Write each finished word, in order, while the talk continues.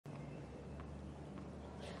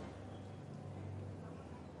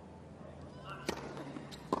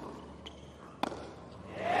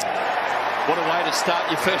to start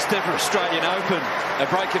your first ever Australian Open. A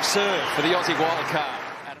break of serve for the Aussie wildcard.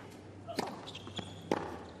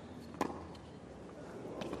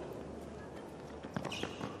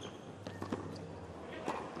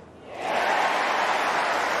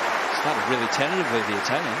 Started really tentatively, the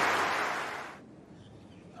Italian.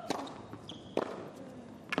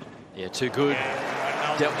 Yeah, too good.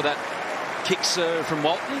 Dealt with that kick serve from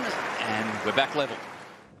Walton, and we're back level.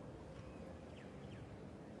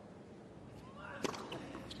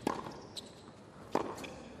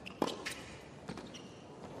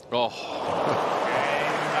 Oh,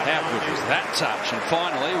 how good was that touch? And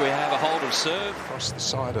finally, we have a hold of serve. Across the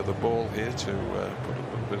side of the ball here to put a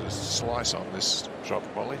little bit of slice on this drop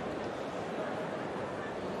volley.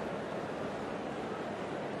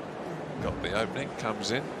 Got the opening,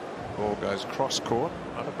 comes in. Ball goes cross court.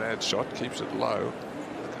 Not a bad shot, keeps it low.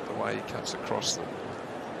 Look at the way he cuts across the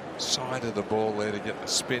side of the ball there to get the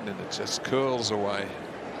spin, and it just curls away.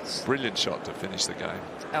 Brilliant shot to finish the game.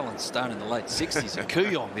 Alan Stone in the late 60s and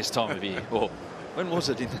Kooyong this time of year. Or when was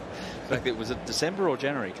it? In fact, was it December or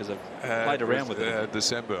January? Because I've played around with it.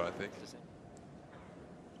 December, I think.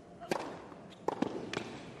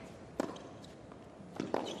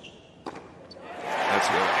 That's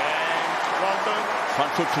good.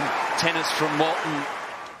 Front foot from tennis from Walton.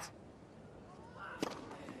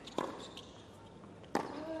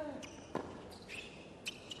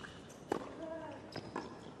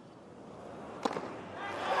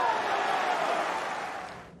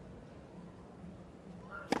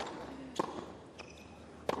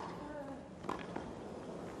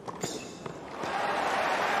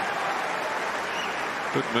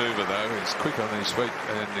 Good mover though, he's quick on his feet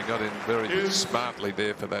and he got in very smartly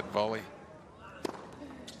there for that volley.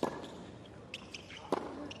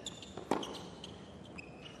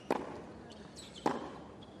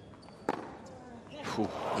 With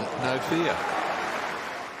no fear.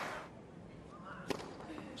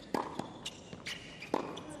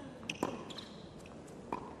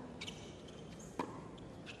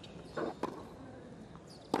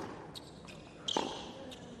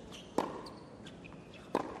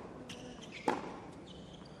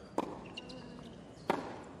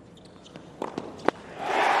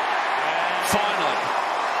 Finally,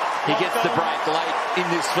 he gets the break late in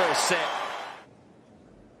this first set.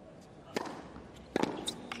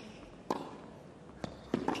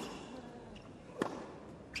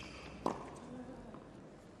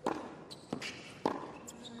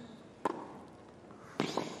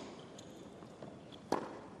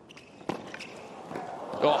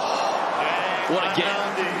 Oh, what again?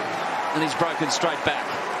 And he's broken straight back.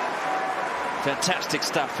 Fantastic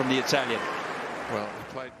stuff from the Italian. Well, he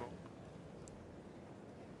played more.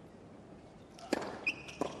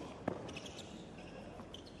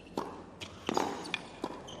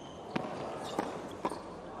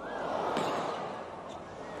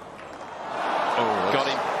 Oh, got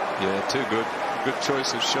him. Yeah, too good. Good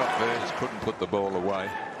choice of shot there. Just couldn't put the ball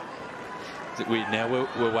away. Now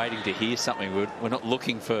we're waiting to hear something. We're not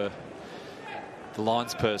looking for the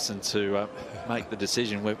linesperson to make the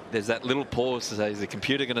decision. There's that little pause to say, is the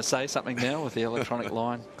computer going to say something now with the electronic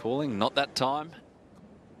line calling? Not that time.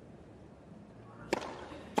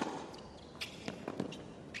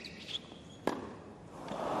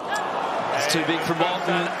 It's too big for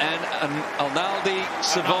Walton, and Arnaldi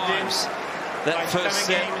survives that first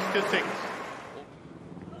set.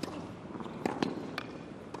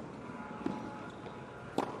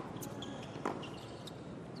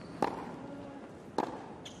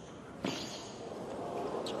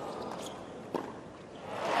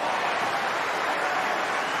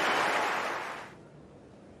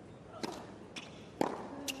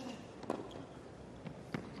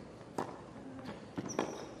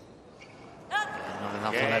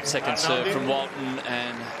 Enough on that second serve from Walton,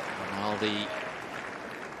 and Arnaldi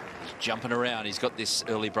is jumping around. He's got this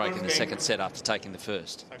early break in the second set after taking the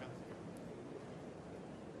first.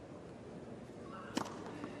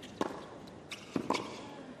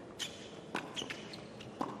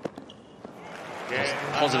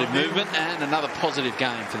 Positive movement and another positive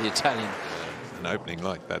game for the Italian. An opening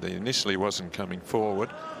like that, he initially wasn't coming forward,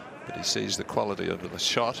 but he sees the quality of the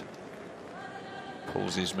shot.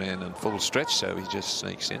 Pulls his man in full stretch, so he just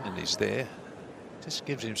sneaks in and he's there. Just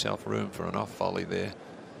gives himself room for an off volley there.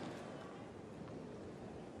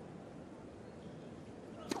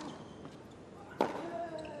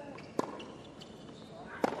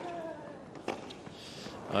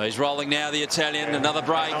 Oh, he's rolling now, the Italian. Another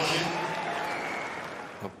break.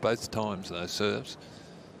 Well, both times those serves.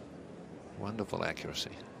 Wonderful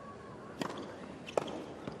accuracy.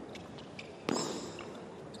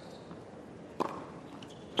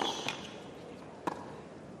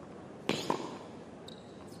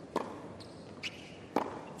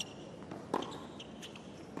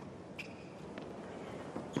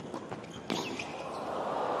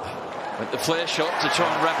 But the flare shot to try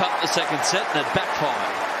and wrap up the second set, and it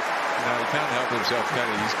backfired. No, he can't help himself, can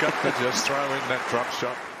he? He's got to just throw in that drop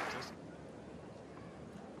shot.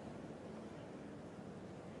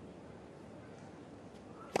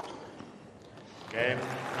 Game.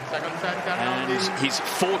 Second set, And his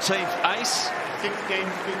 14th ace 6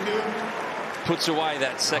 games to 2. puts away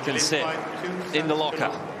that second set in the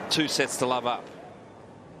locker. 2 sets to love up.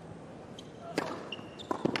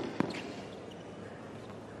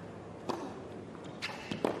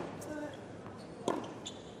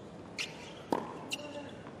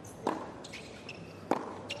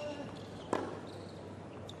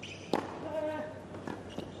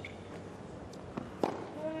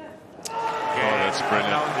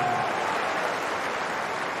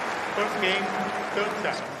 First game, third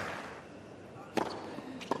set.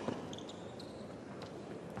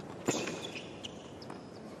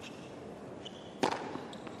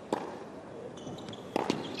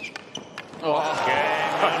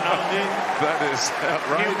 That is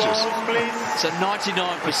outrageous. So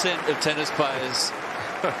 99% of tennis players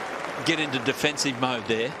get into defensive mode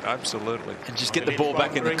there. Absolutely. And just get the ball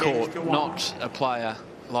back in the court, not a player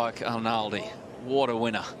like Arnaldi. What a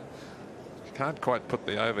winner. Can't quite put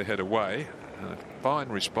the overhead away. A fine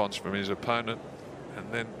response from his opponent.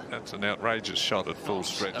 And then that's an outrageous shot at full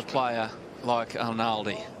stretch. A player like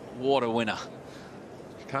Arnaldi. What a winner.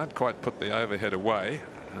 Can't quite put the overhead away.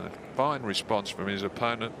 A fine response from his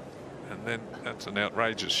opponent. And then that's an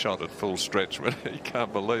outrageous shot at full stretch. But he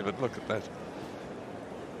can't believe it. Look at that.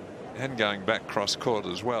 And going back cross court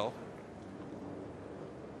as well.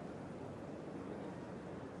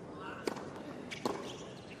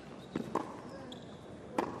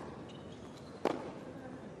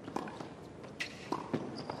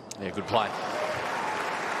 Yeah, good play.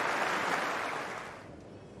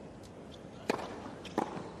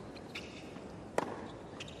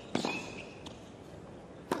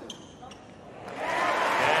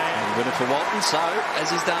 And winner for Walton. So,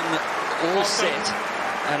 as he's done all set,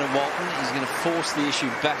 Adam Walton, he's going to force the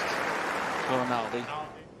issue back for Arnaldi.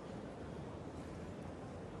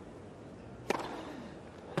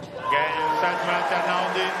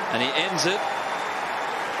 And he ends it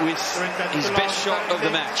with his best shot of the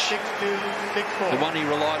match. The one he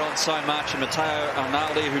relied on so much, and Matteo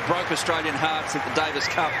Arnaldi, who broke Australian hearts at the Davis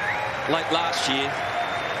Cup late last year,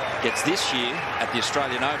 gets this year at the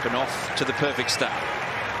Australian Open off to the perfect start.